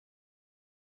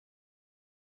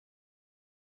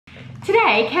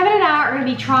Today, Kevin and I are going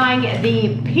to be trying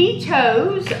the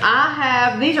Peatos.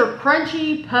 These are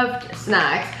crunchy puffed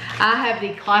snacks. I have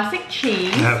the classic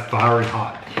cheese. I have fiery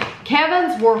hot.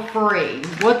 Kevin's were free.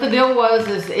 What the deal was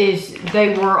is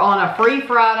they were on a free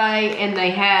Friday and they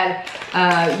had,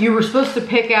 you were supposed to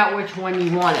pick out which one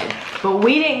you wanted. But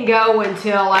we didn't go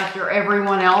until after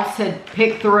everyone else had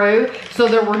picked through. So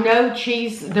there were no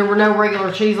cheese, there were no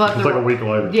regular cheese left. It's like a week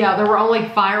later. Yeah, there were only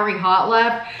fiery hot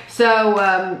left.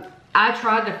 So I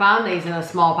tried to find these in a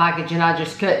small package and I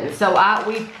just couldn't. So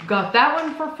we got that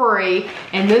one for free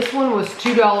and this one was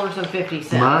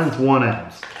 $2.50. Mine's 1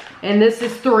 ounce. And this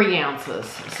is 3 ounces.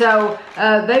 So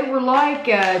they were like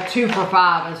 2 for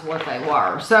 $5 is what they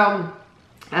were. So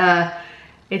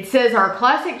it says our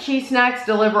classic cheese snacks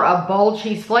deliver a bold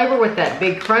cheese flavor with that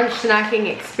big crunch snacking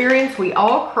experience we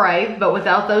all crave, but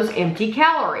without those empty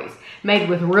calories. Made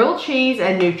with real cheese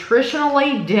and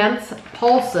nutritionally dense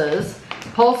pulses.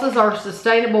 Pulses are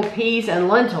sustainable peas and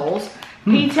lentils.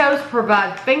 Peatos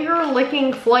provide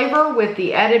finger-licking flavor with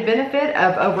the added benefit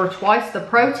of over twice the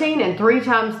protein and 3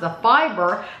 times the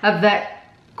fiber of that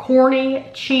corny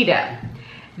cheetah.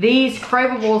 These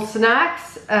craveable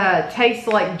snacks taste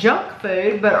like junk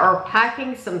food, but are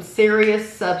packing some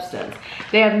serious substance.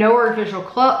 They have no artificial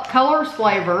colors,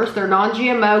 flavors. They're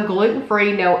non-GMO,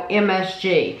 gluten-free, no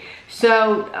MSG.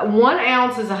 So 1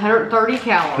 ounce is 130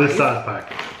 calories. This size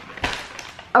packet.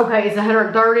 Okay, it's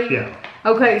 130? Yeah.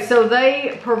 Okay, so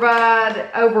they provide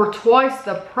over twice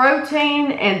the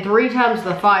protein and 3 times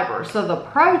the fiber. So the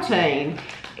protein,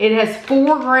 it has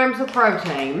 4 grams of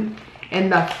protein, and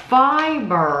the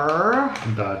fiber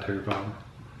Dietary fiber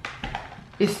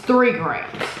is 3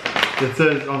 grams. It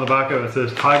says on the back of it, it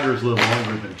says tigers live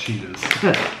longer than cheetahs.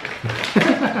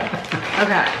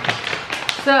 Okay,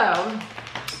 so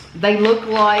they look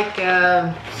like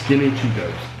Skinny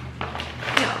Cheetos.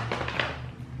 yeah.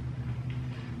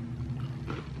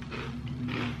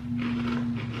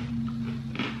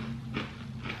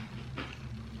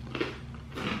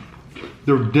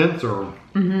 They're denser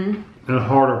and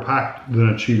harder packed than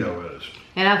a Cheeto is.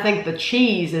 And I think the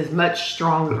cheese is much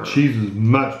stronger. The cheese is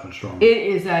much stronger. It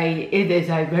is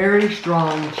a very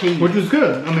strong cheese. Which is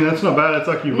good. I mean, that's not bad. It's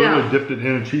like you really dipped it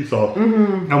in a cheese sauce.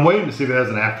 I'm waiting to see if it has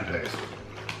an aftertaste.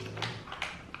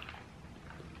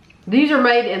 These are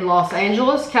made in Los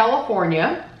Angeles,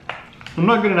 California. I'm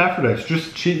not getting an aftertaste.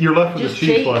 Just cheese. You're left with the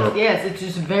cheese flavor. Yes, it's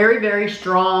just very, very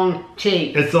strong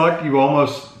cheese. It's like you've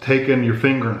almost taken your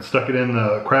finger and stuck it in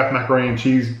the Kraft macaroni and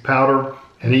cheese powder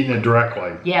and eaten it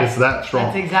directly. Yes, it's that strong.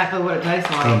 That's exactly what it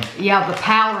tastes like. Yeah, the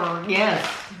powder. Yes,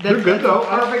 they're good though.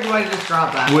 That's a perfect way to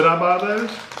describe that. Would I buy those?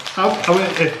 I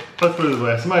mean, let's put it this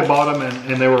way: if somebody bought them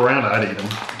and they were around, I'd eat them.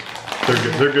 They're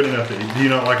good. They're good enough to eat. Do you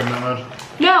not like them that much?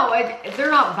 No, they're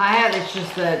not bad. It's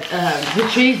just that the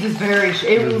cheese is very.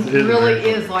 It really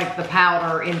is like the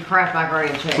powder in Kraft macaroni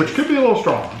and cheese, which could be a little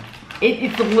strong.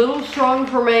 It's a little strong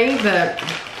for me, but.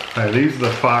 Hey, these are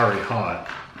the fiery hot.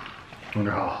 I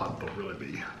wonder how hot they'll really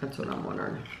be. That's what I'm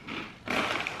wondering.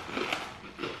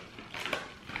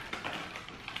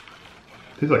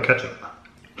 These like ketchup.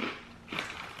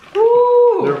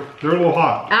 Ooh. They're a little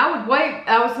hot. I would wait.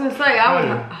 I was gonna say I would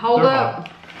hold up.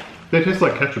 Hot. They taste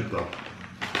like ketchup though.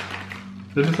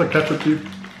 They taste like ketchup too.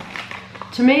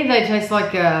 To me, they taste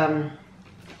like that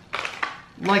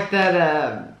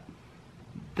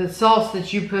the sauce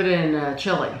that you put in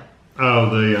chili. Oh,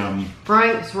 the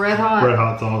Frank's Red Hot. Red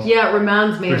Hot sauce. Yeah, it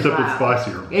reminds me of that. Except it's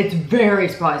spicier. It's very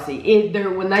spicy.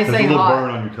 When they say hot. There's a little burn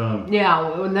on your tongue.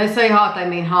 Yeah, when they say hot, they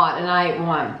mean hot, and I ate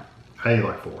one. I ate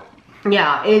like 4.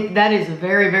 Yeah, that is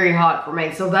very, very hot for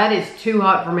me. So that is too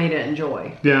hot for me to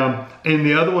enjoy. Yeah, and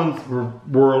the other ones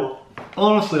were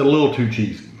honestly a little too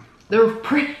cheesy. They're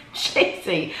pretty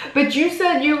cheesy, but you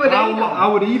said you would eat them. I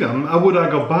would eat them. Would I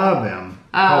go buy them?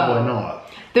 Probably not.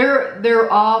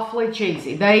 They're awfully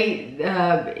cheesy. They,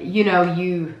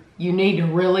 you need to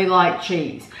really like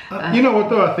cheese. You know what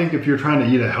though? I think if you're trying to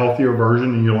eat a healthier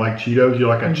version and you like Cheetos, you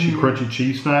like a crunchy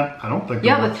cheese snack. I don't think.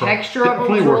 Yeah, the texture of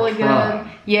them is really good.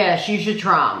 Yes, you should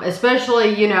try them.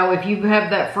 Especially, if you have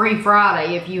that free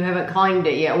Friday, if you haven't claimed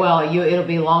it yet. Well, it'll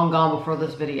be long gone before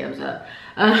this video's up.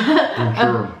 I'm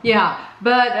sure. Yeah,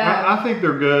 but I think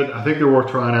they're good. I think they're worth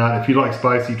trying out. If you like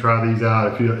spicy, try these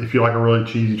out. If you like a really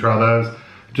cheesy, try those.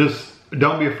 Just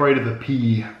don't be afraid of the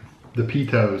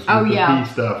Peatos. Oh yeah, the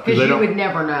pea stuff. Because you would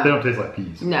never know. They don't taste like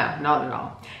peas. No, not at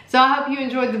all. So I hope you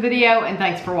enjoyed the video and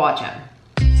thanks for watching.